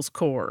South Wales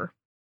Corps.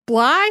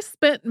 Bligh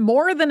spent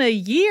more than a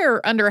year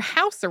under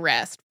house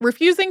arrest,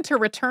 refusing to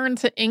return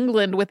to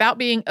England without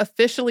being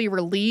officially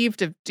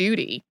relieved of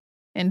duty.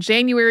 In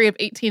January of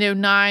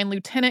 1809,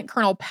 Lieutenant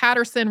Colonel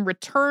Patterson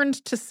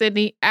returned to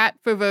Sydney at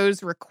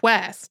Foveaux's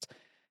request.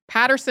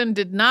 Patterson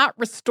did not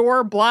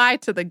restore Bligh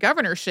to the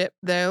governorship,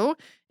 though.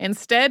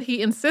 Instead,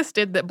 he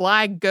insisted that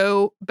Bligh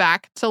go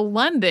back to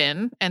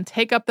London and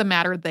take up the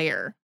matter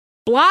there.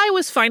 Bligh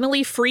was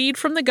finally freed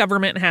from the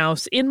government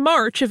house in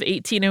March of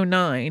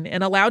 1809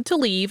 and allowed to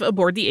leave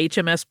aboard the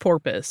HMS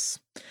Porpoise.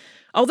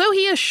 Although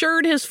he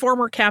assured his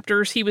former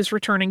captors he was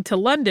returning to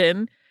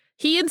London,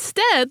 he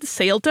instead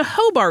sailed to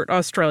Hobart,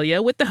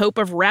 Australia, with the hope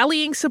of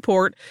rallying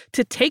support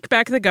to take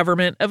back the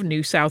government of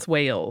New South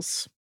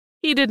Wales.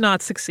 He did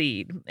not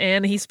succeed,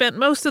 and he spent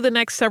most of the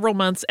next several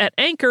months at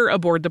anchor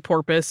aboard the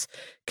Porpoise,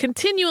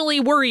 continually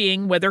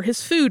worrying whether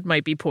his food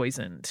might be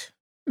poisoned.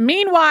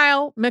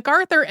 Meanwhile,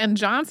 MacArthur and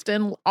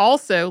Johnston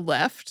also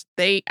left.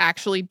 They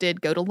actually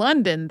did go to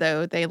London,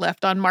 though. They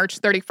left on March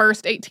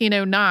 31st,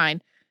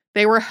 1809.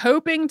 They were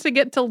hoping to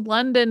get to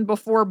London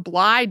before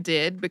Bligh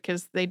did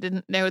because they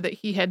didn't know that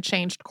he had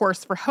changed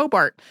course for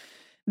Hobart.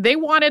 They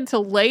wanted to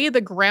lay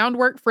the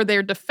groundwork for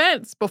their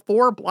defense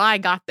before Bligh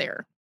got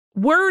there.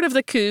 Word of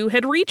the coup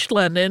had reached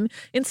London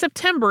in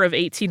September of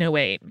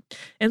 1808,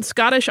 and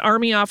Scottish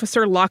Army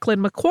officer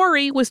Lachlan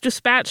Macquarie was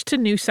dispatched to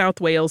New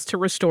South Wales to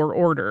restore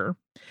order.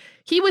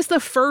 He was the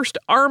first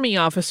Army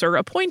officer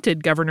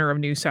appointed governor of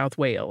New South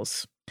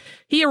Wales.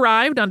 He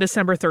arrived on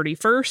December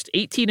 31st,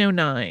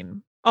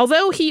 1809.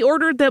 Although he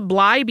ordered that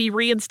Bligh be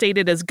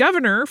reinstated as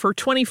governor for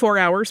 24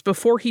 hours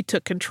before he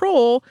took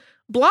control,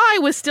 Bligh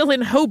was still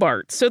in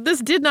Hobart, so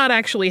this did not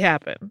actually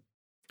happen.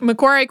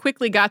 Macquarie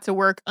quickly got to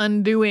work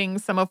undoing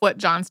some of what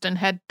Johnston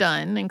had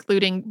done,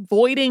 including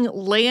voiding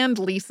land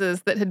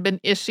leases that had been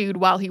issued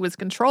while he was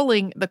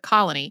controlling the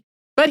colony.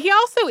 But he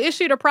also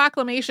issued a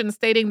proclamation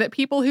stating that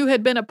people who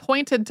had been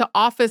appointed to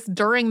office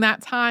during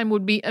that time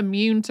would be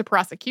immune to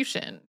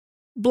prosecution.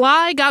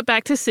 Bligh got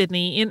back to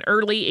Sydney in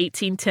early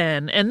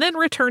 1810 and then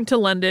returned to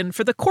London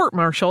for the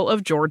court-martial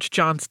of George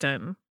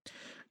Johnston.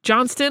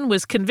 Johnston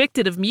was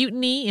convicted of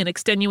mutiny in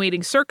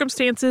extenuating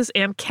circumstances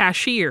and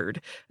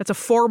cashiered. That's a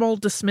formal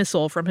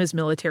dismissal from his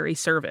military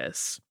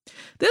service.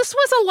 This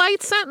was a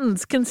light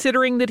sentence,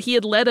 considering that he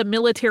had led a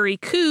military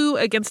coup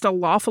against a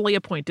lawfully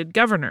appointed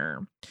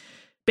governor.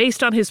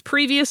 Based on his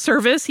previous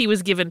service, he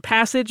was given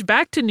passage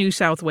back to New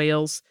South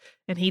Wales,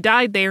 and he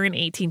died there in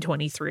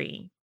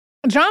 1823.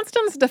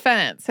 Johnston's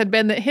defense had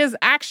been that his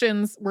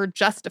actions were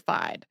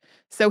justified.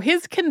 So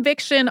his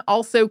conviction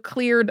also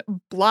cleared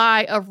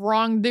Bligh of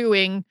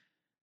wrongdoing,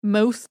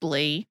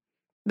 mostly.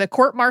 The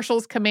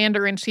court-martial's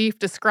commander-in-chief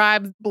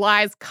describes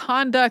Bligh's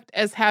conduct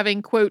as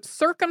having, quote,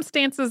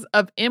 circumstances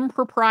of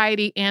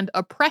impropriety and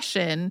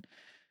oppression.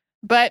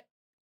 But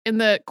in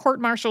the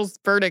court-martial's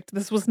verdict,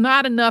 this was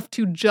not enough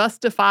to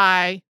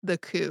justify the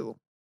coup.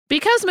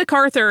 Because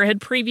MacArthur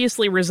had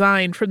previously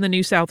resigned from the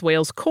New South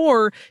Wales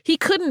Corps, he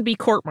couldn't be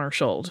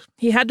court-martialed.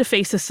 He had to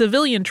face a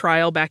civilian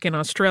trial back in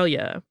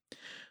Australia.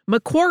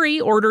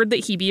 Macquarie ordered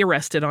that he be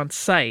arrested on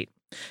sight.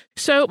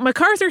 So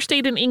MacArthur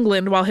stayed in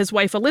England while his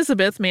wife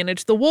Elizabeth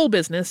managed the wool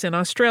business in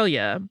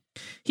Australia.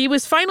 He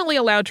was finally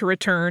allowed to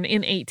return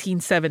in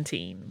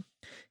 1817.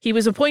 He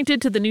was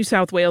appointed to the New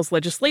South Wales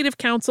Legislative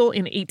Council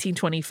in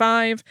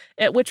 1825,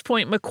 at which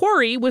point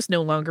Macquarie was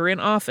no longer in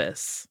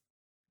office.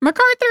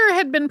 MacArthur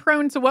had been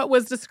prone to what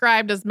was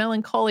described as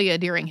melancholia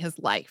during his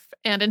life,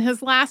 and in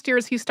his last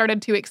years he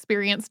started to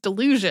experience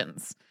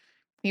delusions.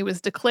 He was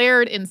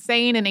declared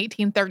insane in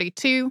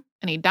 1832,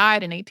 and he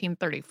died in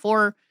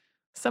 1834.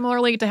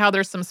 Similarly to how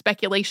there's some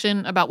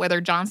speculation about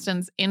whether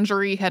Johnston's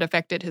injury had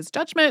affected his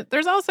judgment,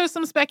 there's also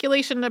some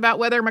speculation about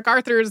whether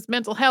MacArthur's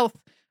mental health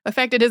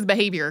affected his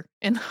behavior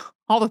and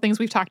all the things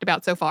we've talked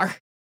about so far.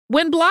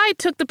 When Bligh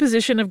took the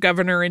position of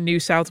governor in New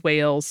South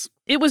Wales,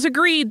 it was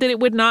agreed that it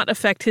would not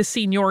affect his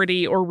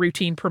seniority or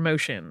routine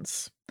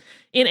promotions.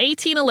 In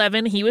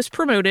 1811, he was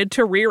promoted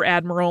to Rear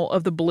Admiral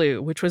of the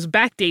Blue, which was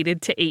backdated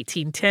to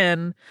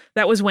 1810.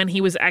 That was when he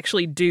was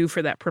actually due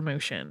for that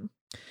promotion.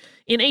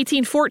 In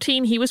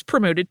 1814, he was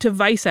promoted to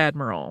Vice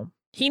Admiral.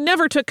 He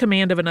never took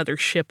command of another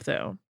ship,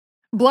 though.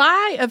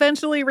 Bligh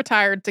eventually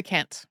retired to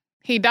Kent.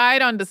 He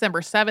died on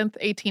December 7th,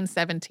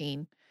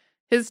 1817.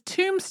 His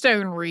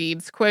tombstone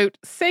reads, quote,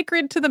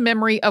 "Sacred to the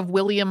memory of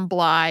William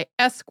Bligh,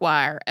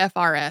 Esquire,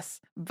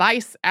 FRS,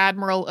 Vice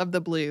Admiral of the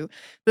Blue,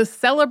 the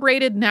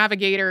celebrated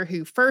navigator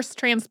who first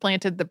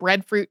transplanted the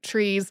breadfruit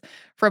trees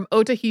from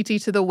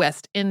Otaheite to the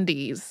West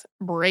Indies,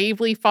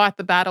 bravely fought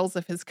the battles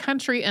of his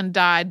country and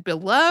died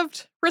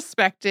beloved,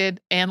 respected,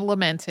 and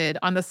lamented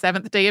on the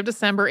 7th day of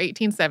December,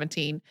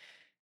 1817,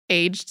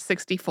 aged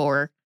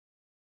 64.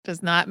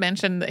 Does not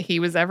mention that he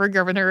was ever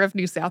governor of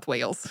New South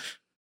Wales.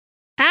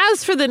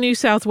 As for the New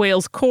South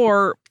Wales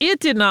Corps, it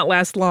did not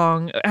last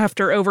long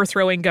after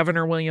overthrowing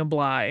Governor William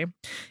Bligh.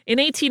 In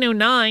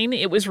 1809,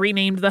 it was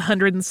renamed the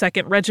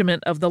 102nd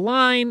Regiment of the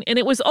Line, and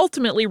it was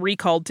ultimately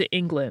recalled to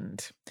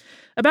England.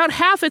 About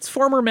half its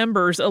former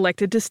members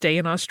elected to stay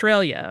in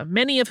Australia,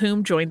 many of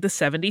whom joined the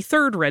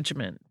 73rd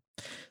Regiment.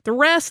 The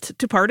rest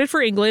departed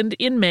for England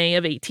in May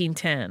of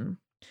 1810.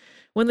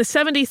 When the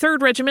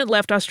 73rd Regiment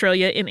left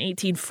Australia in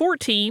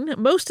 1814,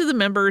 most of the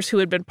members who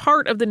had been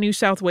part of the New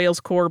South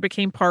Wales Corps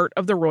became part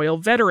of the Royal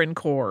Veteran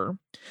Corps.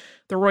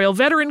 The Royal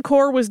Veteran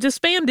Corps was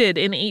disbanded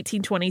in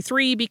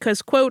 1823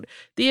 because, quote,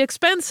 the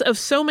expense of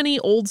so many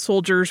old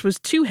soldiers was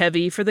too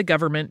heavy for the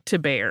government to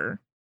bear.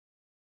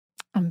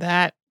 And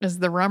that is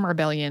the Rum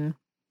Rebellion,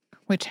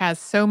 which has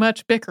so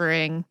much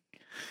bickering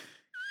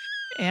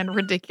and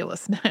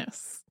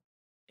ridiculousness.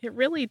 It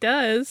really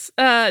does.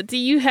 Do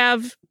you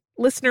have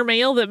listener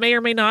mail that may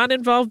or may not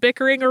involve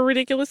bickering or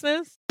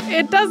ridiculousness?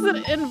 It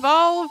doesn't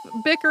involve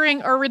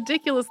bickering or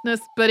ridiculousness,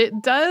 but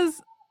it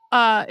does.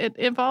 It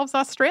involves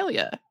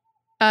Australia.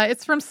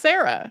 It's from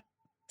Sarah.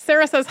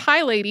 Sarah says,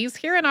 "Hi, ladies.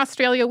 Here in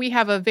Australia, we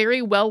have a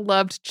very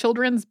well-loved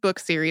children's book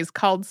series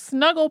called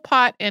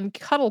Snugglepot and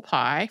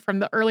Cuddlepie from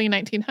the early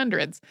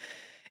 1900s.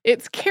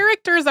 Its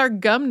characters are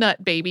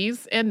gumnut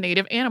babies and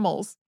native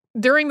animals.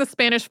 During the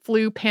Spanish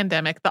flu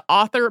pandemic, the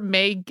author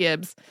May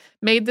Gibbs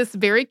made this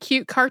very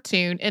cute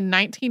cartoon in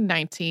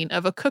 1919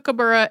 of a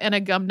kookaburra and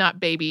a gumnut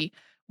baby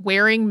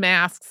wearing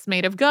masks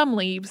made of gum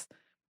leaves.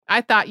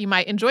 I thought you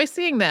might enjoy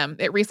seeing them.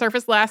 It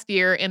resurfaced last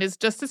year and is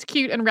just as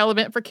cute and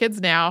relevant for kids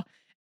now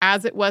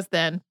as it was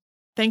then.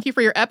 Thank you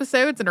for your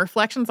episodes and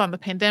reflections on the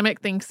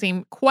pandemic. Things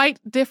seem quite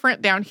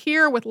different down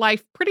here with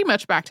life pretty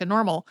much back to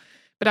normal.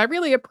 But I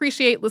really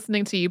appreciate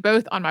listening to you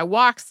both on my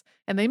walks,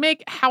 and they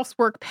make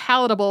housework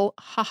palatable.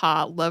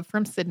 Haha, love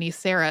from Sydney,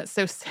 Sarah."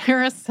 So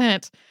Sarah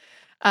sent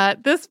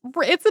this.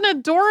 It's an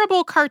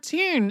adorable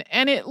cartoon,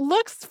 and it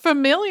looks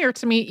familiar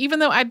to me, even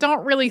though I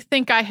don't really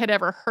think I had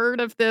ever heard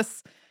of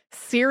this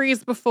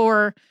series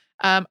before.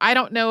 I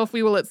don't know if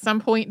we will at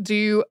some point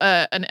do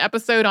an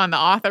episode on the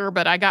author,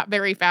 but I got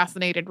very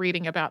fascinated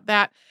reading about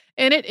that.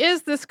 And it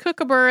is this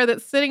kookaburra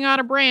that's sitting on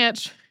a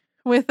branch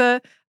with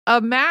a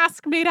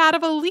mask made out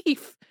of a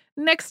leaf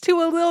next to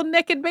a little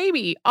naked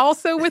baby,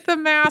 also with a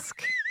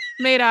mask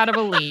made out of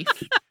a leaf.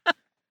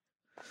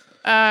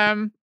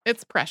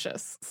 It's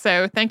precious.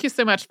 So thank you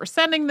so much for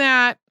sending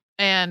that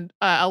and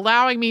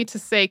allowing me to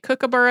say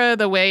kookaburra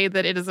the way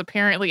that it is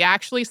apparently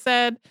actually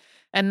said,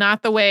 and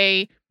not the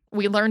way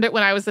we learned it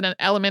when I was in an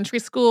elementary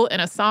school in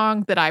a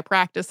song that I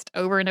practiced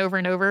over and over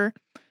and over,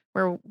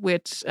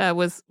 which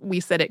was, we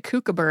said it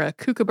kookaburra.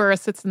 Kookaburra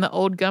sits in the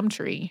old gum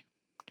tree.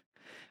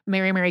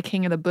 Mary, Mary,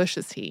 king of the bush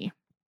is he.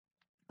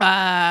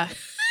 That's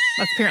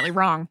apparently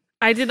wrong.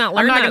 I did not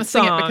learn that I'm not going to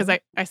sing song. it because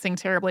I sing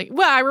terribly.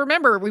 Well, I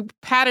remember we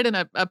had it in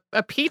a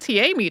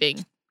PTA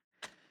meeting.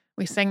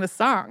 We sang the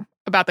song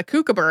about the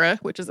kookaburra,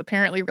 which is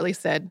apparently really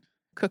said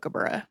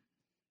kookaburra.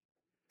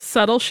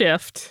 Subtle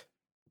shift.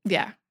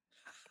 Yeah.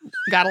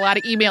 Got a lot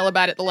of email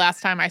about it the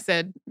last time I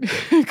said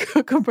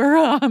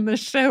kookaburra on the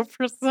show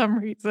for some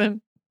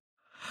reason.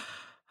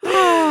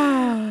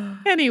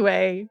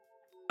 Anyway,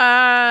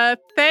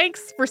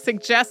 thanks for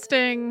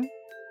suggesting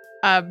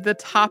the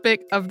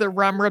topic of the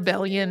Rum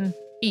Rebellion,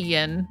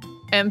 Ian.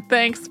 And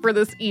thanks for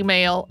this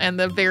email and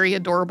the very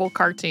adorable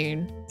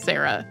cartoon,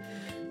 Sarah.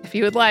 If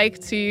you would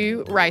like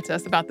to write to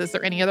us about this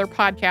or any other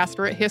podcast,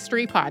 or at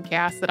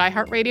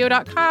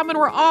historypodcast@iheartradio.com, and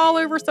we're all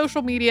over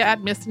social media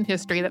at Missed in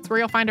History. That's where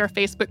you'll find our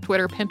Facebook,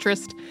 Twitter,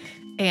 Pinterest,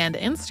 and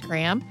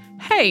Instagram.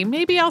 Hey,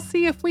 maybe I'll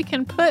see if we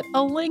can put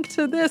a link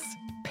to this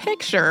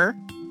picture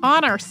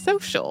on our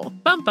social.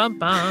 Bum, bum,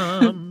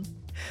 bum.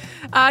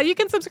 You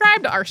can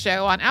subscribe to our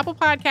show on Apple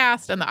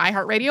Podcasts and the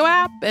iHeartRadio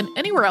app and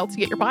anywhere else you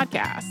get your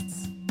podcasts.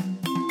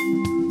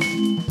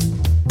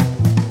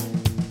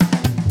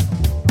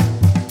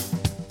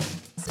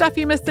 Stuff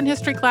You Missed in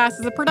History Class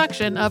is a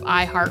production of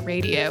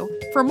iHeartRadio.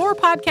 For more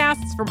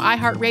podcasts from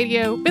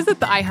iHeartRadio, visit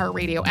the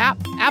iHeartRadio app,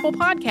 Apple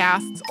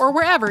Podcasts, or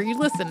wherever you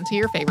listen to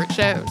your favorite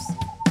shows.